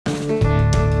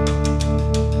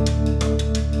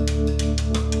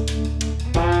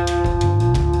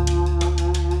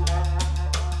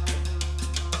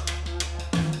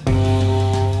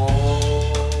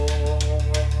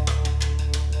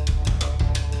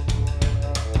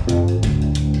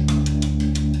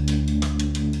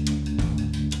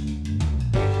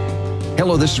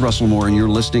Hello, this is Russell Moore, and you're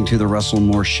listening to The Russell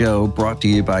Moore Show, brought to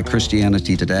you by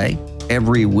Christianity Today.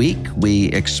 Every week, we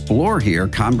explore here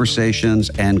conversations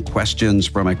and questions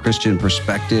from a Christian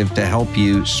perspective to help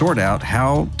you sort out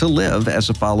how to live as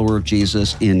a follower of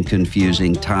Jesus in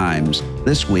confusing times.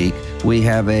 This week, we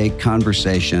have a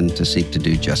conversation to seek to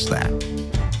do just that.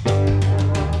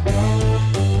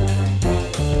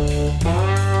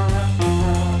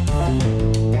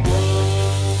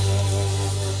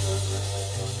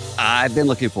 I've been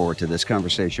looking forward to this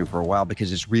conversation for a while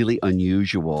because it's really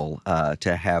unusual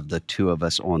to have the two of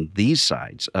us on these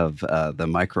sides of the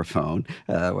microphone.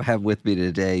 I have with me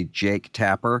today Jake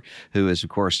Tapper, who is, of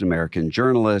course, an American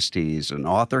journalist. He's an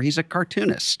author. He's a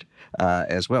cartoonist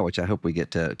as well, which I hope we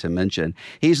get to mention.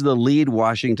 He's the lead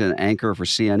Washington anchor for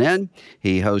CNN.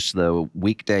 He hosts the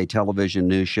weekday television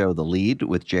news show The Lead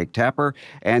with Jake Tapper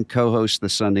and co-hosts the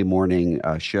Sunday morning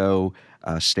show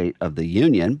State of the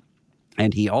Union.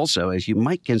 And he also, as you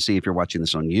might can see if you're watching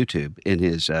this on YouTube, in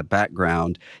his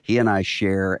background, he and I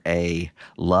share a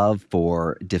love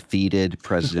for defeated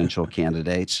presidential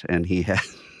candidates. And he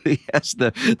has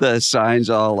the signs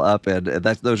all up, and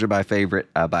those are my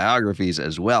favorite biographies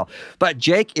as well. But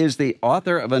Jake is the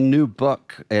author of a new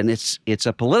book, and it's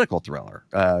a political thriller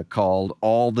called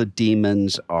All the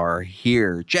Demons Are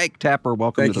Here. Jake Tapper,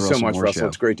 welcome to the Russell Moore Show. Thank you so much, Russell.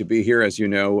 It's great to be here. As you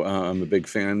know, I'm a big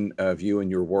fan of you and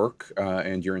your work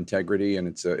and your integrity, and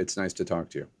it's nice to talk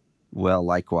to you. Well,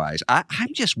 likewise.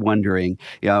 I'm just wondering,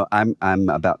 I'm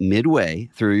about midway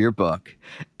through your book,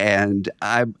 and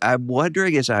I'm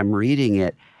wondering as I'm reading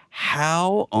it,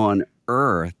 how on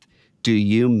earth do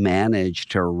you manage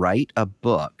to write a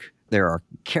book? There are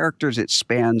characters, it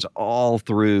spans all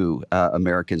through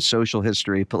American social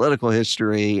history, political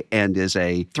history, and is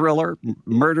a thriller,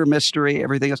 murder mystery,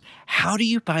 everything else. How do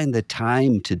you find the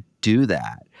time to do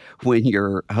that when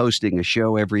you're hosting a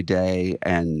show every day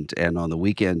and on the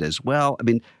weekend as well? I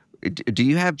mean, do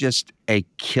you have just a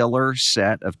killer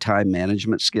set of time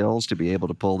management skills to be able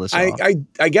to pull this off?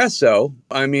 I guess so.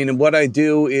 I mean, what I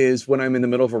do is when I'm in the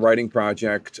middle of a writing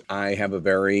project, I have a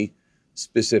very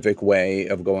specific way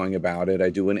of going about it.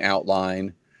 I do an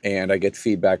outline and I get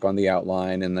feedback on the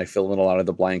outline and I fill in a lot of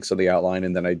the blanks of the outline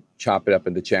and then I chop it up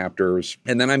into chapters.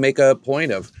 And then I make a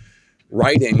point of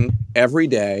writing every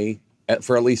day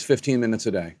for at least 15 minutes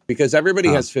a day, because everybody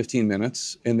has 15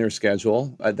 minutes in their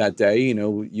schedule that day. You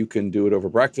know, you can do it over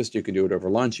breakfast, you can do it over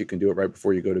lunch, you can do it right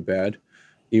before you go to bed,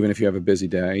 even if you have a busy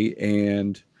day.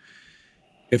 And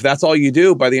if that's all you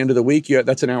do by the end of the week,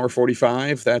 that's an hour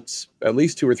 45. That's at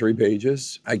least 2 or 3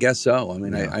 pages. I guess so. I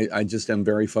mean, yeah. I just am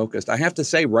very focused. I have to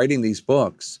say, writing these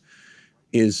books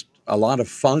is a lot of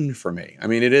fun for me. I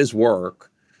mean, it is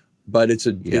work, but it's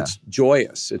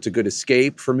joyous. It's a good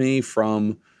escape for me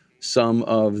from some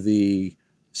of the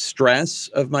stress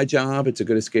of my job. It's a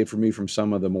good escape for me from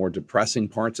some of the more depressing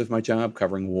parts of my job,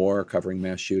 covering war, covering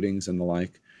mass shootings and the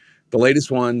like. The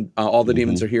latest one, All the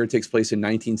Demons Are Here, takes place in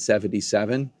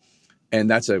 1977. And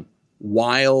that's a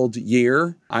wild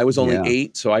year. I was only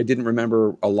 8, so I didn't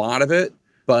remember a lot of it.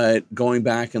 But going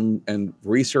back and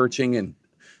researching and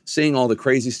seeing all the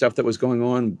crazy stuff that was going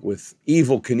on with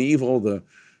Evel Knievel, the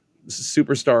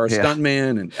superstar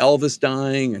stuntman, and Elvis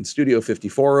dying, and Studio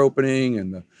 54 opening,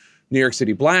 and the New York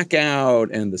City blackout,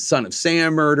 and the Son of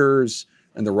Sam murders,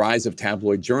 and the rise of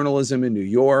tabloid journalism in New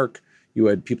York. You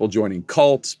had people joining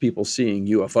cults, people seeing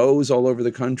UFOs all over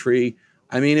the country.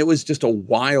 I mean, it was just a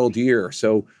wild year.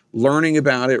 So learning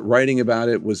about it, writing about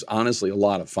it was honestly a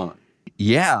lot of fun.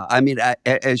 Yeah, I mean,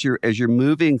 as you're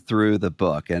moving through the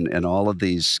book and all of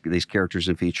these characters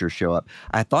and features show up,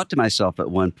 I thought to myself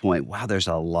at one point, wow, there's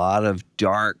a lot of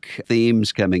dark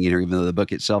themes coming in here, even though the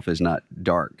book itself is not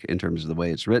dark in terms of the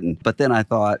way it's written. But then I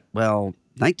thought, well,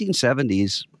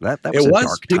 1970s, that was a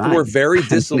dark time. People were very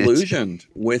disillusioned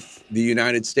with the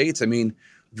United States. I mean,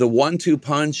 the 1-2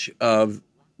 punch of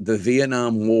the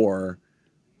Vietnam War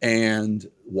and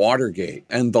Watergate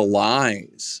and the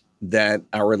lies that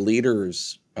our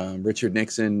leaders, Richard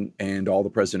Nixon and all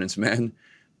the president's men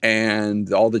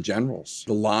and all the generals,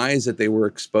 the lies that they were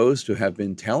exposed to have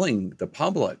been telling the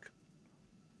public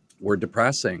were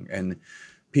depressing, and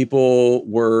people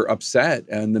were upset.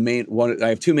 And I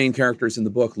have 2 main characters in the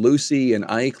book, Lucy and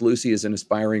Ike. Lucy is an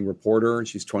aspiring reporter.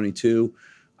 She's 22.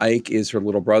 Ike is her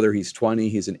little brother. He's 20.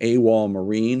 He's an AWOL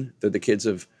Marine. They're the kids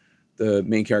of the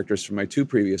main characters from my 2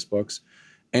 previous books.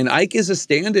 And Ike is a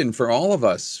stand-in for all of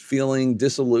us, feeling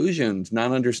disillusioned,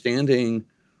 not understanding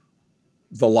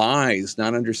the lies,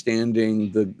 not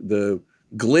understanding the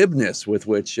glibness with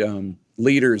which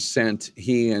leaders sent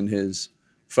he and his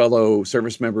fellow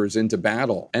service members into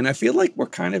battle. And I feel like we're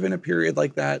kind of in a period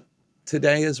like that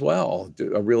today as well,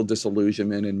 a real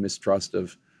disillusionment and mistrust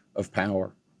of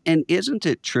power. And isn't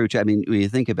it true I mean, when you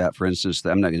think about, for instance,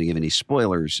 I'm not going to give any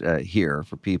spoilers here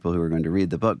for people who are going to read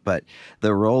the book, but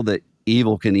the role that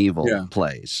Evil Knievel Yeah.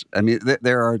 plays. I mean,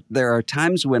 there are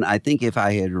times when I think if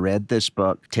I had read this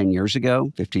book 10 years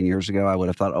ago, 15 years ago, I would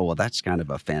have thought, oh, well, that's kind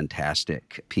of a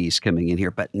fantastic piece coming in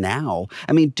here. But now,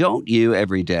 I mean, don't you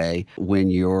every day when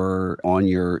you're on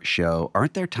your show,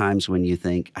 aren't there times when you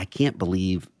think, I can't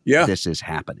believe Yeah. this is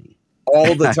happening?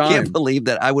 All the I time. can't believe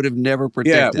that I would have never Yeah,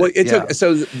 predicted. well, it Yeah. took.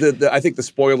 So I think the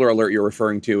spoiler alert you're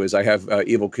referring to is I have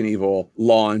Evil Knievel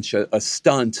launch a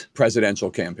stunt presidential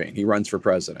campaign. He runs for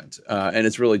president, and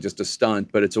it's really just a stunt,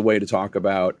 but it's a way to talk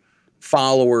about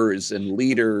followers and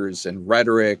leaders and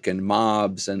rhetoric and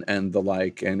mobs and the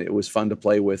like. And it was fun to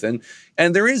play with. And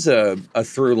there is a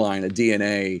through line, a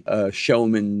DNA, a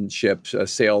showmanship, a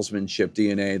salesmanship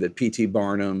DNA that P.T.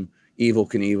 Barnum, Evil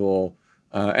Knievel,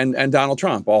 and Donald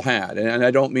Trump all had. And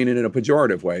I don't mean it in a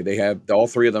pejorative way. They have, all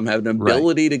three of them have an Right.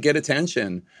 ability to get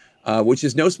attention, which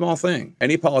is no small thing.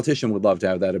 Any politician would love to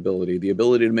have that ability, the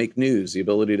ability to make news, the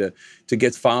ability to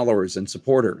get followers and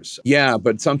supporters. Yeah,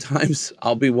 but sometimes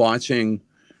I'll be watching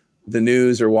the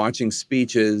news or watching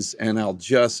speeches and I'll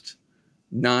just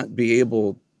not be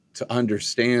able to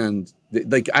understand.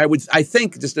 Like I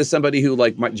think just as somebody who,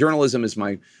 like, my journalism is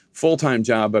my full-time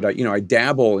job, but I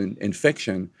dabble in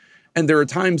fiction. And there are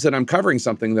times that I'm covering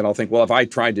something that I'll think, well, if I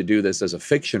tried to do this as a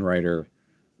fiction writer,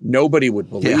 nobody would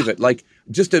believe it. Like,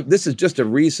 this is just a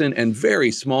recent and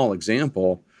very small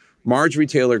example. Marjorie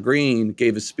Taylor Greene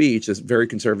gave a speech, a very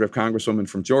conservative congresswoman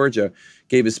from Georgia,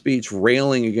 gave a speech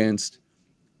railing against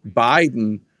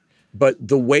Biden. But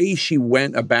the way she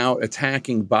went about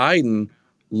attacking Biden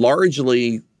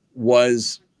largely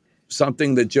was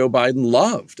something that Joe Biden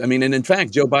loved. I mean, and in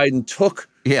fact, Joe Biden took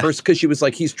her, because she was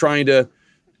like, he's trying to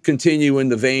continue in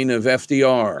the vein of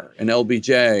FDR and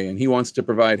LBJ, and he wants to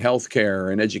provide health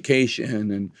care and education.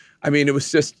 And I mean, it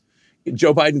was just,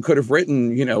 Joe Biden could have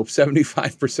written,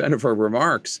 75% of her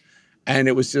remarks. And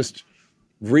it was just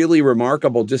really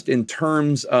remarkable just in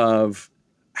terms of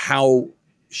how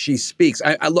she speaks.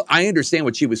 I understand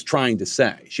what she was trying to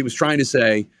say. She was trying to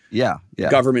say,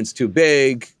 government's too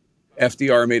big.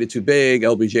 FDR made it too big.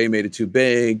 LBJ made it too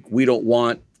big. We don't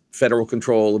want federal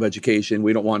control of education.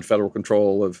 We don't want federal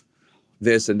control of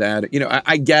this and that.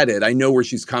 I get it. I know where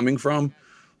she's coming from,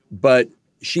 but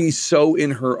she's so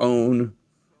in her own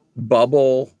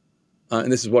bubble.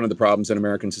 And this is one of the problems in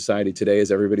American society today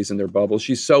is everybody's in their bubble.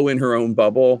 She's so in her own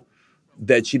bubble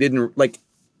that she didn't, like,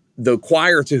 the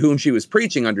choir to whom she was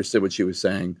preaching understood what she was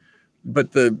saying.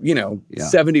 But the,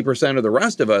 70% of the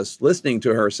rest of us listening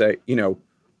to her say,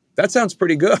 that sounds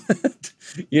pretty good.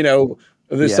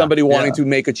 There's somebody wanting to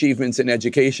make achievements in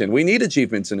education. We need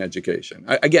achievements in education.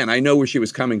 Again, I know where she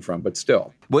was coming from, but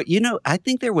still. Well, I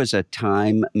think there was a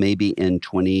time maybe in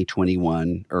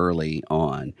 2021 early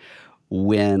on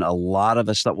when a lot of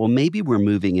us thought, well, maybe we're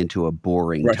moving into a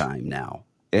boring time now.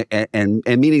 And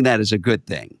meaning that is a good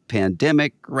thing.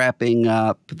 Pandemic wrapping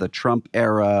up, the Trump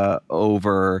era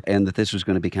over, and that this was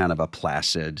going to be kind of a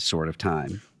placid sort of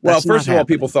time. Well, first of all,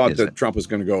 people thought that Trump was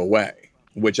going to go away,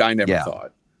 which I never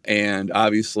thought. And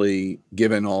obviously,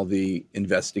 given all the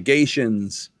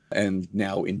investigations and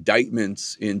now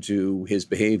indictments into his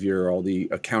behavior, all the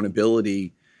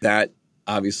accountability, that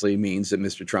obviously means that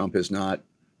Mr. Trump has not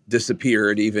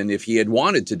disappeared, even if he had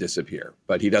wanted to disappear.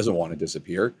 But he doesn't want to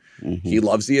disappear. Mm-hmm. He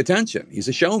loves the attention. He's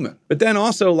a showman. But then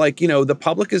also, the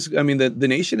public is, the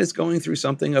nation is going through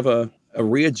something of a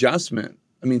readjustment.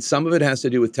 Some of it has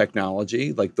to do with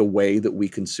technology, like the way that we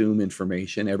consume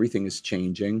information. Everything is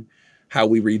changing. How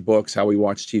we read books, how we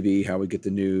watch TV, how we get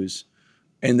the news.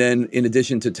 And then in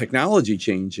addition to technology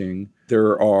changing,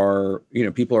 there are,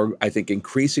 people are, I think,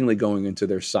 increasingly going into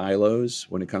their silos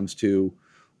when it comes to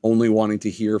only wanting to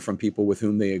hear from people with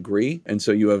whom they agree. And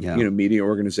so you have, media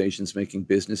organizations making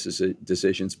business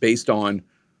decisions based on,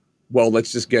 well, we're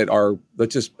just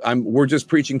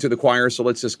preaching to the choir, so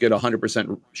let's just get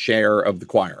 100% share of the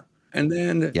choir. And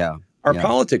then our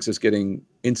politics is getting,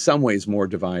 in some ways, more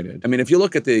divided. If you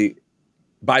look at the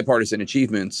bipartisan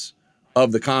achievements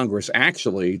of the Congress,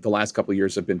 actually, the last couple of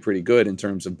years have been pretty good in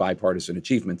terms of bipartisan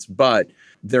achievements. But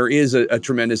there is a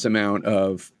tremendous amount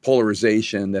of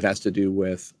polarization that has to do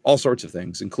with all sorts of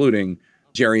things, including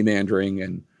gerrymandering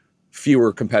and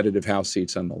fewer competitive House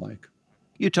seats and the like.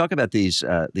 You talk about these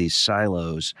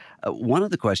silos. One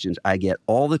of the questions I get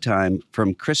all the time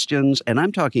from Christians, and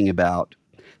I'm talking about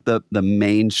the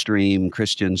mainstream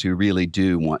Christians who really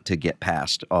do want to get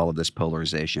past all of this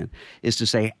polarization, is to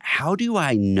say, how do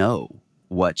I know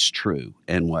what's true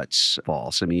and what's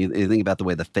false. I mean, you think about the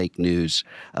way the fake news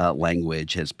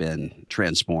language has been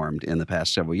transformed in the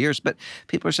past several years. But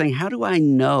people are saying, how do I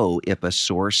know if a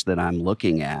source that I'm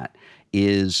looking at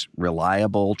is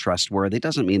reliable, trustworthy? It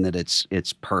doesn't mean that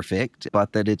it's perfect,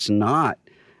 but that it's not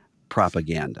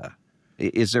propaganda.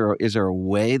 Is there a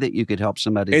way that you could help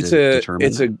somebody to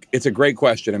determine that? It's a great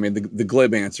question. I mean, the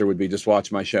glib answer would be just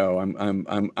watch my show.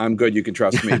 I'm good. You can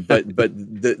trust me. But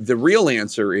the real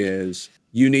answer is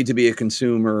you need to be a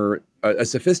consumer, a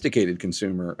sophisticated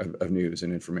consumer of news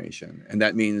and information, and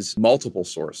that means multiple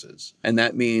sources. And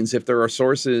that means if there are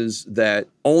sources that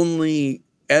only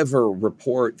ever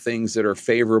report things that are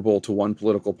favorable to one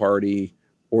political party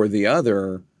or the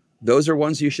other, those are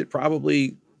ones you should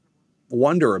probably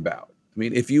wonder about. I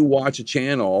mean, if you watch a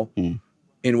channel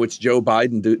in which Joe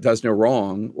Biden does no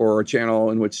wrong, or a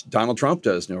channel in which Donald Trump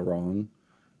does no wrong,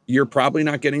 you're probably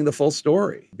not getting the full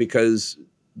story, because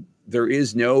there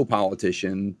is no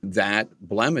politician that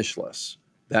blemishless,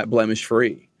 that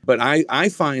blemish-free. But I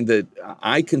find that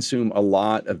I consume a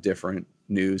lot of different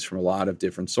news from a lot of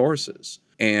different sources,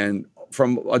 and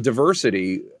from a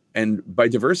diversity. And by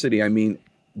diversity, I mean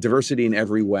diversity in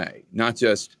every way, not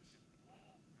just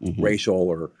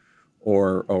racial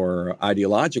or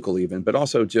ideological even, but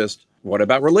also just, what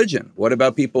about religion? What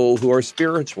about people who are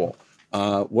spiritual?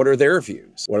 What are their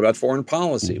views? What about foreign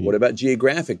policy? What about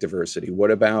geographic diversity?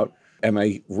 What about, am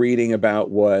I reading about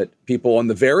what people on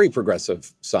the very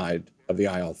progressive side of the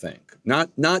aisle think?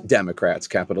 Not Democrats,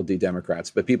 capital D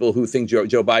Democrats, but people who think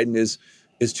Joe Biden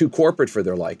is too corporate for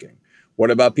their liking.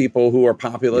 What about people who are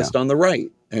populist on the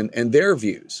right and their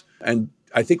views? And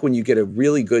I think when you get a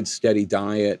really good, steady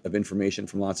diet of information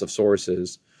from lots of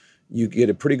sources, you get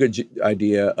a pretty good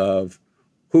idea of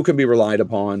who can be relied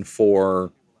upon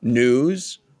for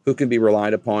news, who can be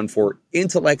relied upon for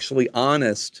intellectually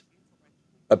honest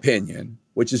opinion,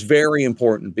 which is very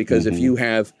important, because if you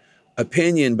have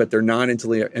opinion but they're not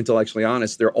intellectually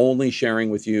honest, they're only sharing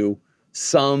with you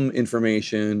some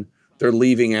information, they're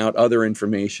leaving out other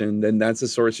information, then that's a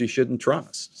source you shouldn't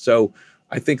trust. So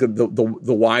I think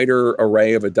the wider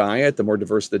array of a diet, the more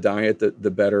diverse the diet,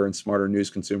 the better and smarter news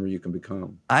consumer you can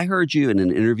become. I heard you in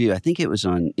an interview, I think it was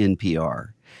on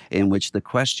NPR, in which the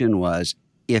question was,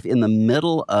 if in the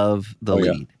middle of the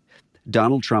lead,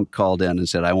 Donald Trump called in and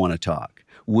said, I want to talk,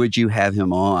 would you have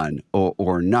him on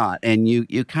or not? And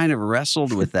you kind of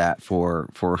wrestled with that for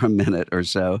a minute or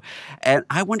so. And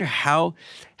I wonder how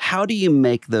do you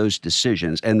make those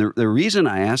decisions? And the reason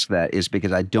I ask that is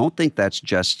because I don't think that's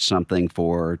just something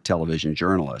for television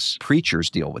journalists. Preachers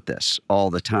deal with this all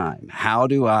the time. How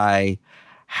do I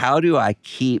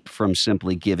keep from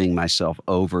simply giving myself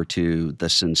over to the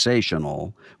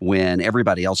sensational when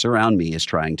everybody else around me is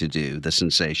trying to do the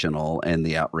sensational and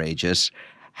the outrageous?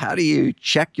 How do you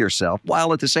check yourself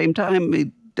while at the same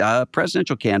time,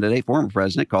 presidential candidate, former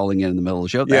president, calling in the middle of the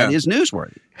show? That is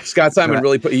newsworthy. Scott Simon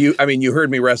really put you. I mean, you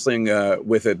heard me wrestling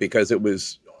with it, because it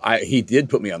was he did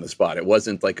put me on the spot. It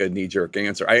wasn't like a knee-jerk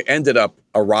answer. I ended up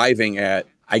arriving at,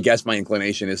 I guess my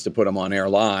inclination is to put him on air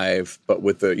live, but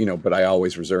with the but I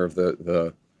always reserve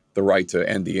the right to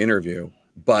end the interview.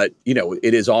 But,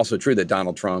 it is also true that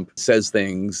Donald Trump says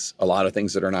a lot of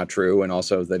things that are not true, and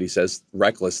also that he says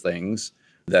reckless things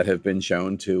that have been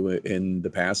shown to, in the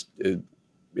past,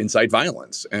 incite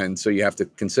violence. And so you have to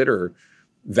consider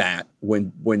that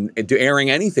when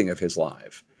airing anything of his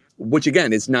live, which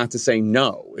again is not to say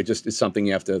no. It just is something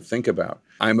you have to think about.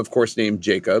 I'm, of course, named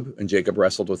Jacob, and Jacob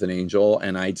wrestled with an angel,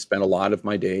 and I spent a lot of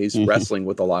my days wrestling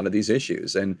with a lot of these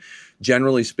issues. And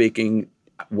generally speaking,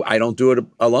 I don't do it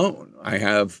alone. I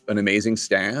have an amazing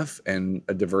staff and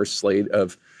a diverse slate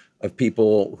of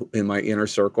people in my inner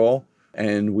circle.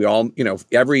 And we all,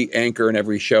 every anchor and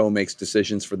every show makes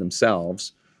decisions for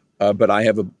themselves. But I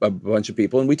have a bunch of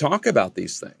people, and we talk about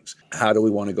these things. How do we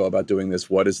want to go about doing this?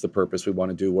 What is the purpose we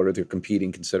want to do? What are the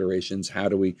competing considerations? How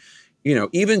do we,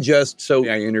 even just so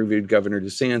I interviewed Governor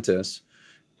DeSantis,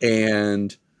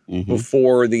 and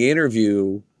before the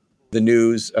interview, the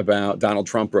news about Donald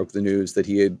Trump broke the news that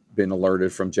he had been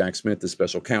alerted from Jack Smith, the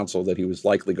special counsel, that he was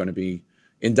likely going to be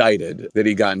indicted, that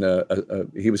he'd gotten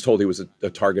he was told he was a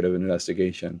target of an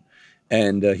investigation,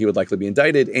 and he would likely be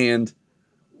indicted. And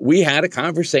we had a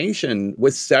conversation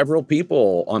with several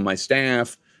people on my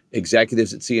staff,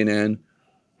 executives at CNN.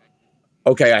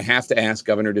 Okay, I have to ask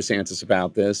Governor DeSantis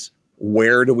about this.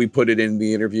 Where do we put it in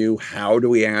the interview? How do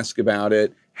we ask about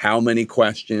it? How many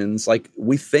questions? Like,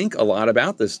 we think a lot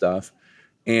about this stuff.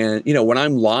 And, when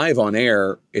I'm live on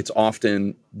air, it's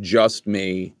often just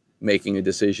me making a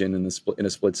decision in a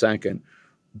split second.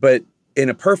 But in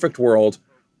a perfect world,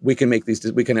 we can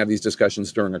have these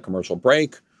discussions during a commercial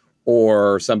break,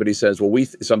 Or somebody says, well,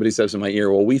 somebody says in my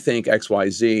ear, well, we think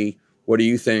XYZ. What do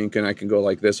you think? And I can go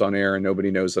like this on air, and nobody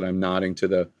knows that I'm nodding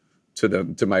to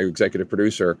my executive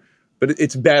producer. But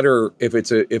it's better if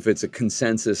it's a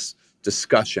consensus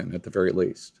discussion at the very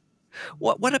least.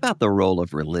 What about the role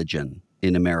of religion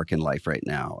in American life right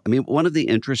now? I mean, one of the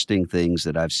interesting things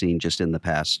that I've seen just in the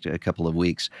past couple of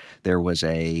weeks, there was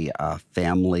a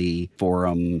family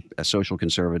forum, social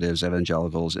conservatives,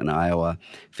 evangelicals in Iowa,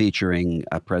 featuring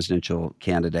presidential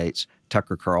candidates.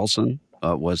 Tucker Carlson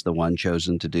was the one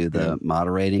chosen to do the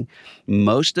moderating.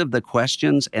 Most of the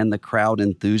questions and the crowd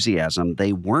enthusiasm,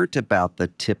 they weren't about the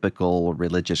typical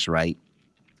religious right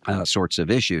sorts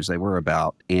of issues. They were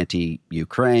about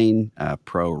anti-Ukraine,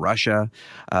 pro-Russia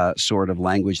sort of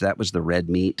language. That was the red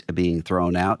meat being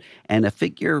thrown out. And a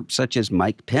figure such as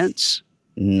Mike Pence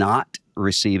not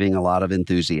receiving a lot of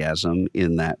enthusiasm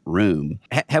in that room.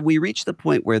 Have we reached the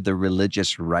point where the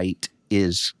religious right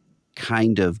is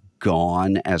kind of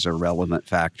gone as a relevant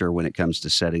factor when it comes to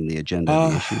setting the agenda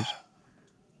of the issues?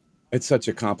 It's such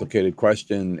a complicated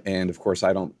question, and of course,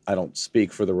 I don't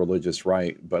speak for the religious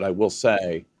right, but I will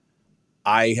say,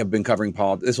 I have been covering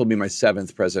politics. This will be my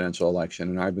 7th presidential election,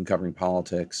 and I've been covering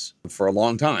politics for a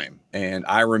long time. And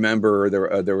I remember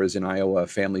there was in Iowa a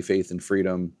Family, Faith, and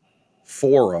Freedom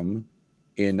Forum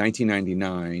in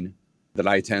 1999 that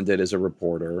I attended as a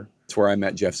reporter. It's where I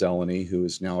met Jeff Zeleny, who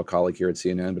is now a colleague here at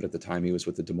CNN, but at the time he was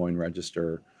with the Des Moines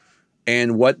Register.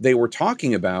 And what they were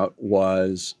talking about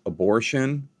was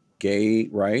abortion, gay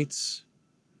rights,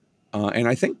 and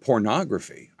I think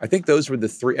pornography. I think those were the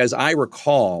three, as I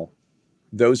recall,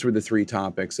 those were the 3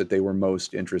 topics that they were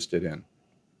most interested in.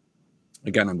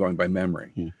 Again, I'm going by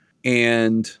memory.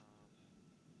 And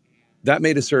that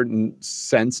made a certain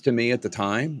sense to me at the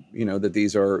time, that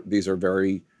these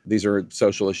are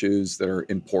social issues that are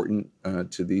important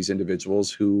to these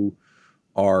individuals who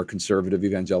are conservative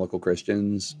evangelical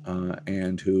Christians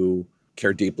and who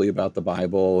care deeply about the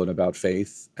Bible and about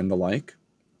faith and the like.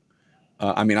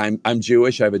 I mean, I'm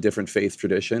Jewish. I have a different faith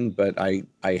tradition, but I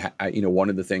one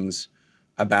of the things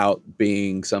about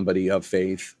being somebody of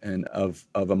faith and of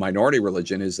a minority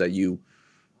religion is that you,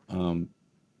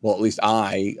 well, at least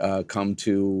I come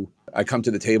to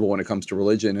the table when it comes to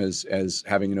religion as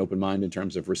having an open mind in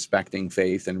terms of respecting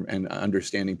faith and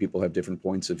understanding people have different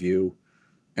points of view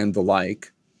and the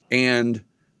like. And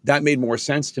that made more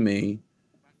sense to me.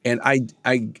 And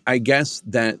I guess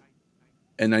that,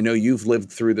 and I know you've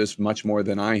lived through this much more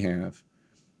than I have,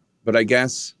 but I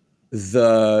guess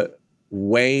the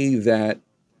way that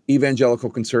evangelical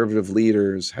conservative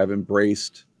leaders have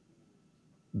embraced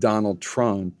Donald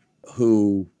Trump,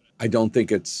 who I don't think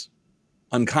it's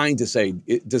unkind to say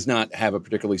it does not have a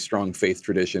particularly strong faith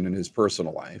tradition in his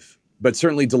personal life, but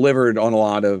certainly delivered on a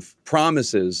lot of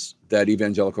promises that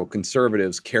evangelical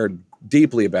conservatives cared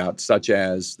deeply about, such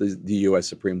as the U.S.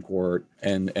 Supreme Court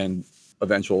and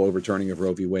eventual overturning of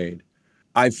Roe v. Wade.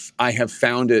 I have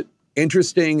found it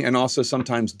interesting and also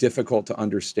sometimes difficult to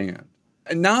understand.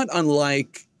 And not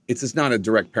unlike, it's not a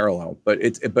direct parallel,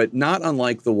 but not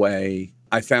unlike the way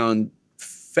I found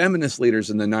feminist leaders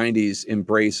in the 90s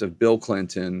embrace of Bill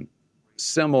Clinton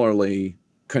similarly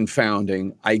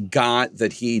confounding. I got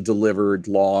that he delivered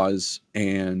laws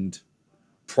and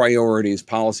priorities,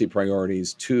 policy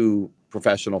priorities to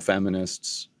professional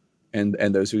feminists and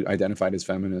those who identified as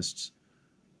feminists,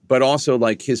 but also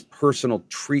like his personal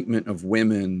treatment of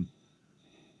women.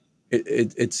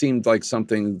 It seemed like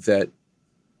something that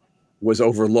was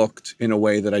overlooked in a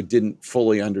way that I didn't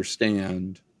fully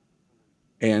understand.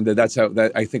 And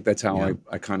I think that's how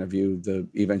I kind of view the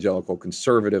evangelical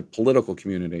conservative political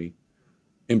community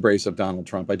embrace of Donald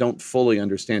Trump. I don't fully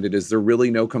understand it. Is there really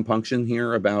no compunction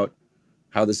here about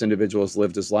how this individual has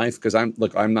lived his life? Because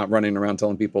I'm not running around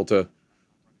telling people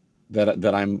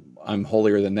that I'm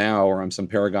holier than thou or I'm some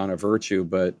paragon of virtue,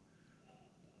 but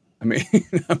I mean,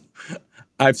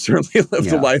 I've certainly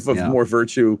lived a life of more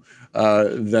virtue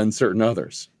than certain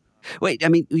others. Wait, I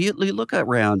mean, you look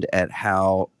around at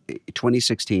how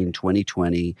 2016,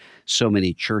 2020, so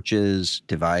many churches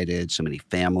divided, so many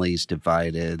families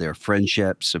divided, there are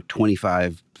friendships of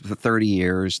 25, 30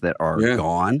 years that are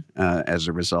gone as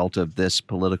a result of this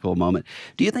political moment.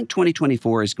 Do you think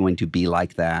 2024 is going to be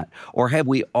like that? Or have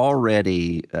we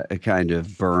already kind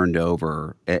of burned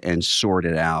over and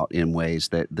sorted out in ways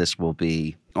that this will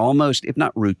be almost, if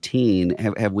not routine,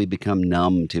 have we become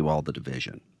numb to all the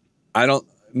division?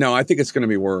 No, I think it's going to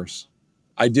be worse.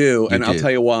 I do. And I'll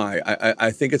tell you why.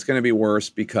 I think it's going to be worse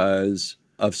because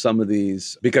of some of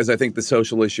these, because I think the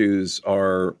social issues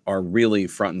are really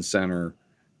front and center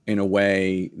in a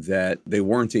way that they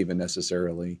weren't even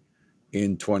necessarily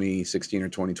in 2016 or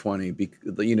 2020.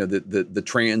 The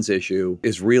trans issue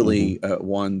is really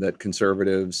one that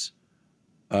conservatives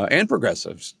and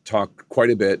progressives talk quite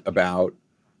a bit about,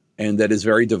 and that is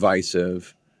very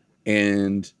divisive.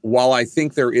 And while I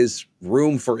think there is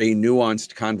room for a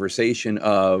nuanced conversation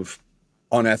on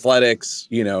athletics,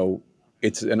 I'm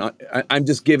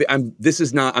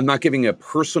not giving a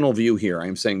personal view here.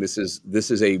 I'm saying this is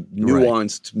a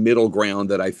nuanced middle ground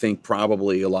that I think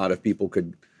probably a lot of people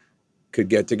could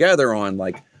get together on,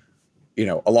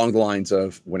 along the lines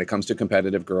of, when it comes to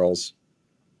competitive girls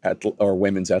or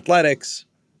women's athletics,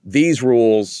 these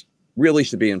rules really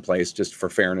should be in place just for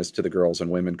fairness to the girls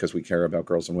and women, because we care about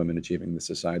girls and women achieving the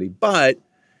society. But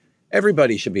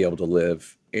everybody should be able to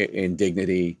live in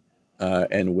dignity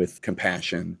and with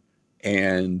compassion.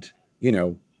 And,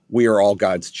 we are all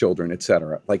God's children, et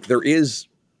cetera. Like, there is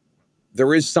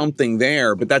something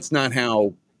there, but that's not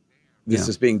how this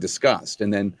is being discussed.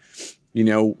 And then,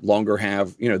 longer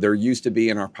have, there used to be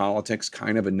in our politics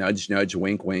kind of a nudge, nudge,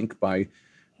 wink, wink by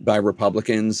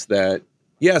Republicans that,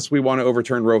 yes, we want to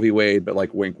overturn Roe v. Wade, but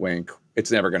wink, wink, it's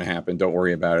never going to happen. Don't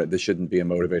worry about it. This shouldn't be a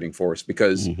motivating force,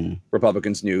 because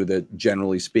Republicans knew that,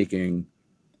 generally speaking,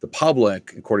 the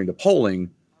public, according to polling,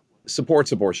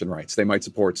 supports abortion rights. They might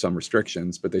support some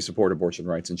restrictions, but they support abortion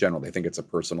rights in general. They think it's a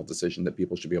personal decision that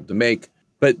people should be able to make.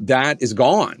 But that is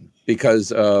gone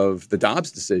because of the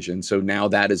Dobbs decision. So now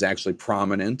that is actually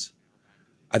prominent.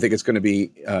 I think it's going to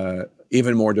be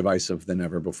even more divisive than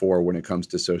ever before when it comes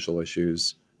to social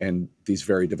issues and these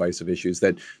very divisive issues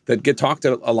that get talked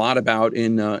a lot about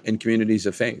in communities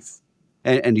of faith.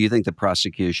 And do you think the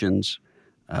prosecutions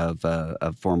of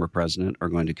a former president are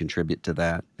going to contribute to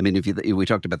that? I mean, we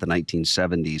talked about the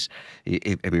 1970s.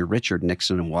 Richard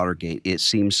Nixon and Watergate, it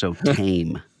seems so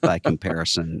tame by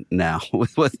comparison now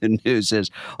with what the news is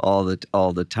all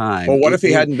the time. Well, what if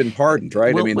he hadn't been pardoned,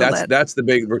 right? That's the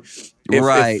big.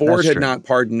 If Ford had not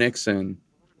pardoned Nixon,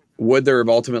 would there have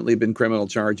ultimately been criminal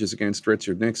charges against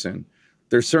Richard Nixon?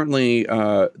 There certainly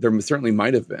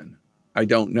might have been. I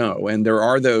don't know. And there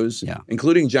are those,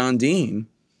 including John Dean,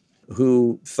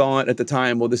 who thought at the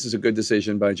time, well, this is a good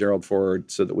decision by Gerald Ford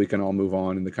so that we can all move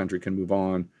on and the country can move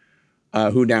on,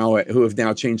 who have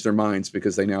now changed their minds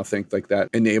because they now think that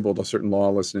enabled a certain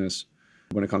lawlessness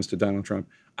when it comes to Donald Trump.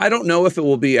 I don't know if it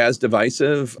will be as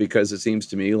divisive, because it seems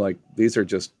to me like these are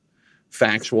just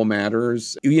factual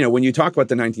matters. When you talk about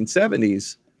the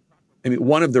 1970s,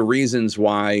 one of the reasons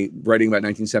why writing about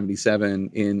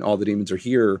 1977 in All the Demons Are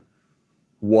Here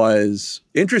was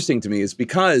interesting to me is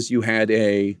because you had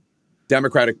a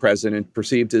Democratic president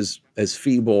perceived as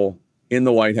feeble in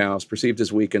the White House, perceived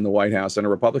as weak in the White House, and a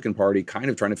Republican Party kind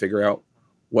of trying to figure out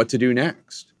what to do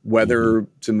next, whether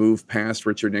to move past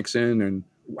Richard Nixon and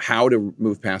how to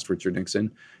move past Richard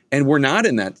Nixon. And we're not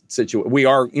in that situation. We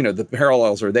are, the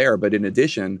parallels are there, but in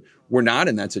addition, we're not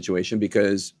in that situation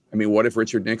because, what if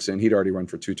Richard Nixon, he'd already run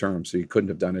for 2 terms, so he couldn't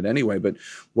have done it anyway, but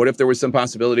what if there was some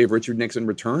possibility of Richard Nixon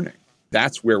returning?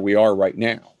 That's where we are right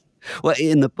now. Well,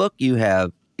 in the book you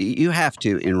have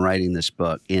to, in writing this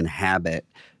book, inhabit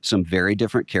some very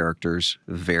different characters,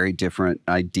 very different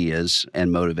ideas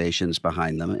and motivations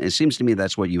behind them. It seems to me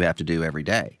that's what you have to do every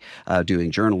day,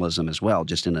 doing journalism as well,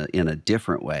 just in a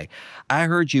different way. I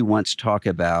heard you once talk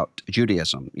about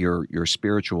Judaism, your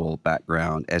spiritual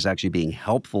background, as actually being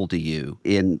helpful to you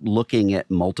in looking at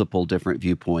multiple different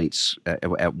viewpoints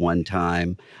at one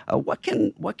time. What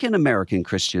can American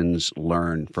Christians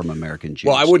learn from American Jews?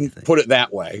 Well, I wouldn't put it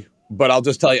that way. But I'll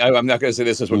just tell you, I'm not going to say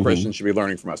this is what Christians should be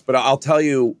learning from us. But I'll tell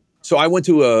you, so I went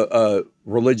to a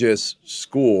religious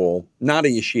school, not a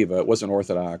yeshiva. It wasn't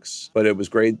Orthodox, but it was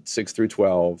grade 6 through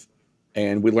 12.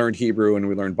 And we learned Hebrew and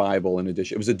we learned Bible in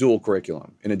addition. It was a dual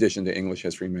curriculum in addition to English,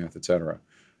 history, math, et cetera.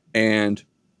 And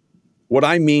what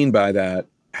I mean by that,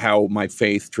 how my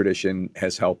faith tradition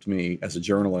has helped me as a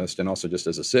journalist and also just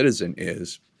as a citizen,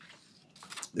 is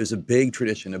there's a big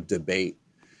tradition of debate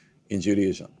in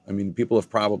Judaism. People have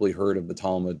probably heard of the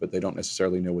Talmud, but they don't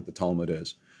necessarily know what the Talmud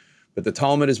is. But the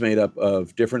Talmud is made up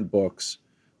of different books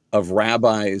of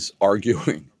rabbis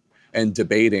arguing and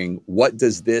debating, what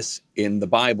does this in the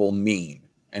Bible mean?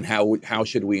 And how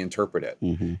should we interpret it?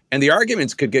 And the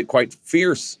arguments could get quite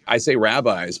fierce. I say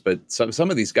rabbis, but some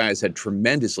of these guys had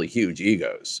tremendously huge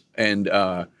egos. And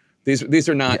these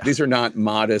are not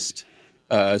modest,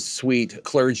 sweet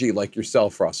clergy like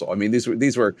yourself, Russell.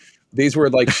 These were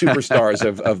like superstars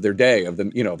of their day, of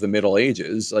the Middle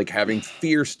Ages, like having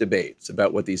fierce debates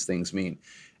about what these things mean.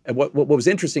 And what was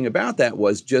interesting about that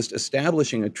was just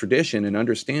establishing a tradition and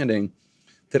understanding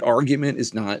that argument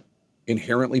is not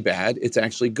inherently bad. It's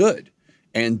actually good.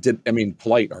 And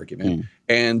polite argument.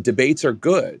 And debates are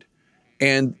good.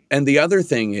 And the other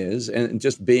thing is, and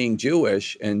just being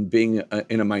Jewish and being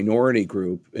in a minority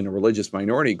group, in a religious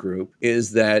minority group,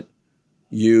 is that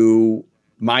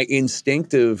my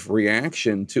instinctive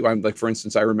reaction to, I'm like, for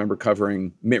instance, I remember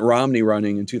covering Mitt Romney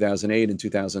running in 2008 and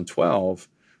 2012,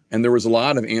 and there was a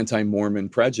lot of anti-Mormon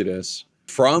prejudice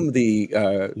from the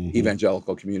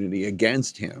evangelical community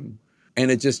against him.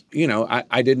 And it just,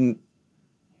 I didn't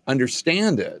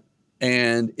understand it.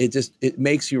 And it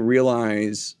makes you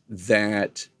realize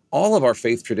that all of our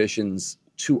faith traditions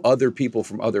to other people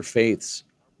from other faiths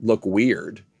look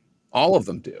weird. All of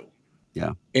them do.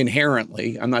 Yeah.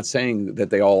 Inherently. I'm not saying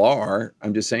that they all are.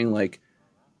 I'm just saying, like,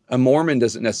 a Mormon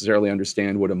doesn't necessarily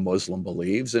understand what a Muslim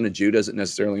believes, and a Jew doesn't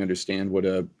necessarily understand what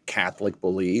a Catholic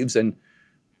believes.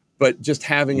 But just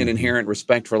having an inherent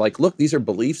respect for, like, look, these are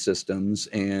belief systems.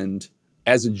 And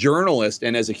as a journalist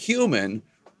and as a human,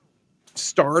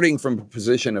 starting from a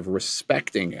position of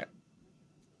respecting it.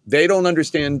 They don't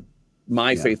understand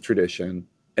my faith tradition,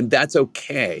 and that's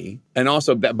okay. And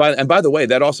also, by the way,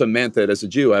 that also meant that as a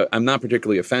Jew, I'm not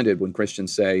particularly offended when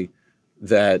Christians say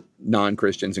that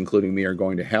non-Christians, including me, are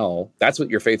going to hell. That's what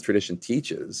your faith tradition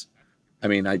teaches. I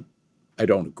mean, I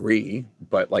don't agree,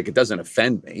 but, like, it doesn't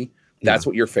offend me. That's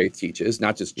what your faith teaches,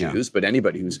 not just Jews, but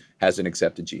anybody who hasn't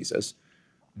accepted Jesus.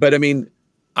 But I mean,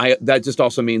 that just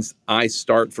also means I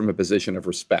start from a position of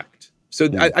respect. So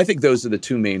I think those are the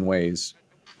two main ways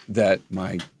that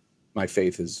my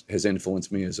faith has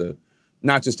influenced me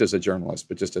not just as a journalist,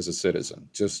 but just as a citizen.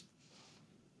 Just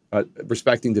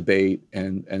respecting debate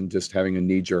and just having a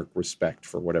knee-jerk respect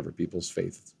for whatever people's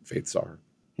faiths are.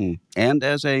 And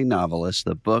as a novelist,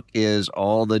 the book is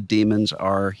All the Demons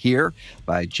Are Here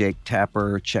by Jake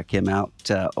Tapper. Check him out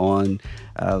on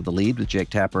The Lead with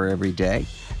Jake Tapper every day.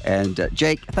 And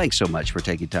Jake, thanks so much for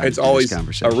taking time it's to do always this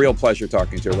conversation. A real pleasure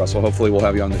talking to you, Russell. Hopefully we'll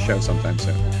have you on the show sometime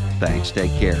soon. Thanks.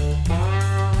 Take care.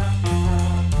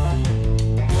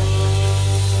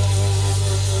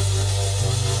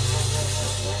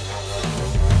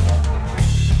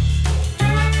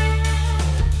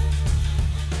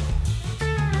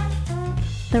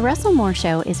 The Russell Moore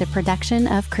Show is a production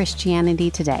of Christianity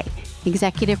Today.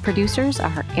 Executive producers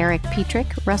are Eric Petrick,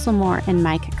 Russell Moore, and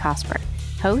Mike Cosper.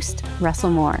 Host, Russell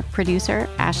Moore. Producer,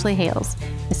 Ashley Hales.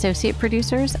 Associate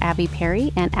producers, Abby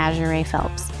Perry and Azure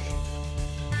Phelps.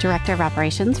 Director of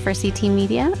Operations for CT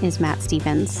Media is Matt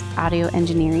Stevens. Audio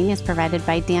engineering is provided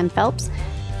by Dan Phelps.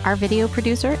 Our video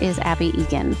producer is Abby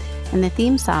Egan. And the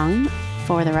theme song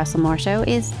for The Russell Moore Show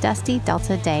is Dusty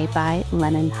Delta Day by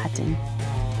Lennon Hutton.